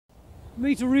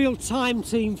meet a real Time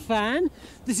Team fan.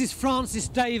 This is Francis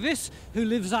Davis, who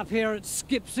lives up here at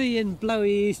Skipsea in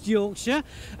Blowy, East Yorkshire.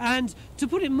 And to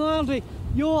put it mildly,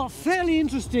 you're fairly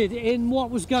interested in what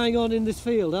was going on in this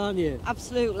field, aren't you?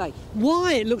 Absolutely.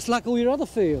 Why? It looks like all your other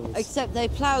fields. Except they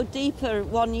ploughed deeper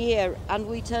one year and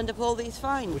we turned up all these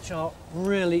finds. Which are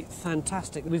really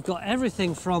fantastic. We've got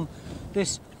everything from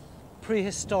this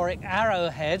prehistoric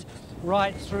arrowhead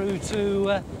right through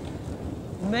to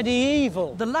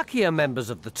medieval. The luckier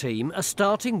members of the team are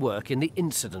starting work in the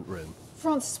incident room.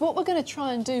 Francis, what we're going to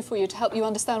try and do for you to help you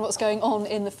understand what's going on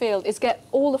in the field is get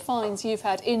all the finds you've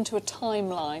had into a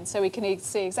timeline so we can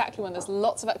see exactly when there's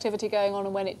lots of activity going on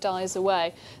and when it dies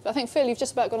away. But I think, Phil, you've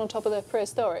just about gone on top of the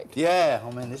prehistoric. Yeah,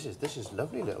 I mean, this is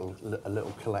lovely little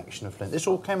collection of flint. This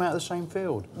all came out of the same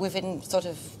field. Within sort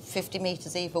of 50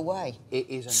 metres either way. It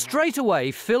is Straight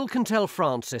away, Phil can tell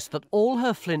Francis that all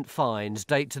her flint finds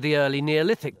date to the early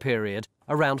Neolithic period,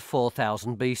 around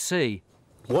 4000 BC.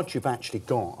 What you've actually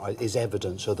got is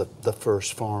evidence of the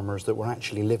first farmers that were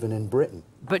actually living in Britain.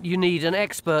 But you need an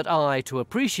expert eye to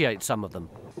appreciate some of them.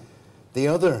 The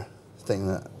other thing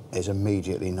that is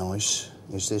immediately nice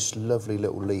is this lovely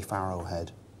little leaf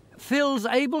arrowhead. Phil's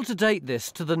able to date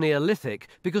this to the Neolithic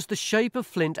because the shape of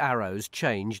flint arrows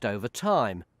changed over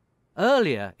time.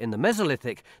 Earlier, in the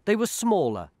Mesolithic, they were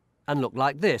smaller and looked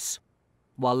like this,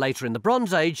 while later in the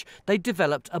Bronze Age, they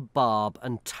developed a barb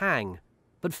and tang.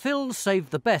 But Phil saved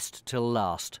the best till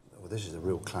last. Well, this is a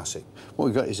real classic. What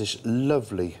we've got is this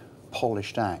lovely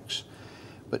polished axe,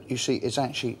 but you see it's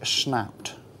actually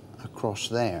snapped across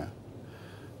there.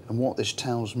 And what this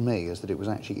tells me is that it was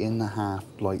actually in the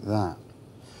haft like that.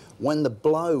 When the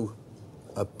blow,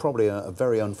 probably a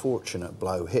very unfortunate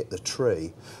blow, hit the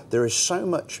tree, there is so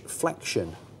much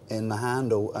flexion in the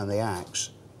handle and the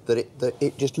axe that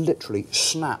it just literally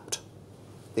snapped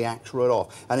the axe right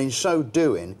off. And in so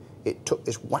doing, it took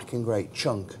this whacking great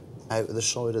chunk out of the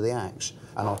side of the axe.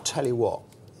 And I'll tell you what,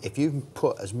 if you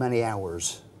put as many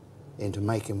hours into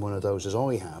making one of those as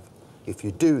I have, if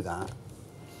you do that,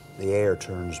 the air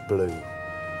turns blue.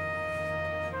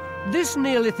 This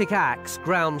Neolithic axe,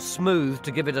 ground smooth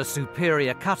to give it a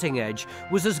superior cutting edge,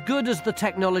 was as good as the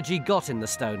technology got in the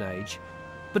Stone Age.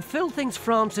 But Phil thinks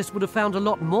Francis would have found a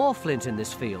lot more flint in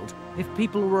this field if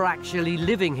people were actually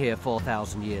living here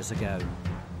 4,000 years ago.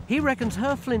 He reckons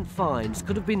her flint finds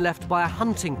could have been left by a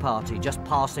hunting party just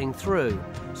passing through.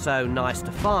 So nice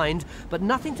to find, but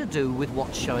nothing to do with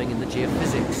what's showing in the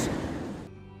geophysics.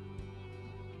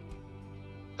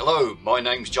 Hello, my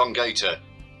name's John Gator.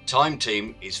 Time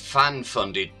Team is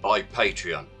fan-funded by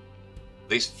Patreon.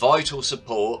 This vital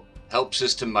support helps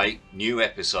us to make new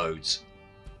episodes.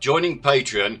 Joining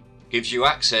Patreon gives you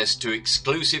access to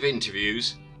exclusive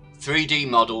interviews, 3D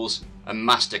models and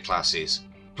masterclasses,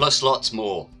 plus lots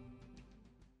more.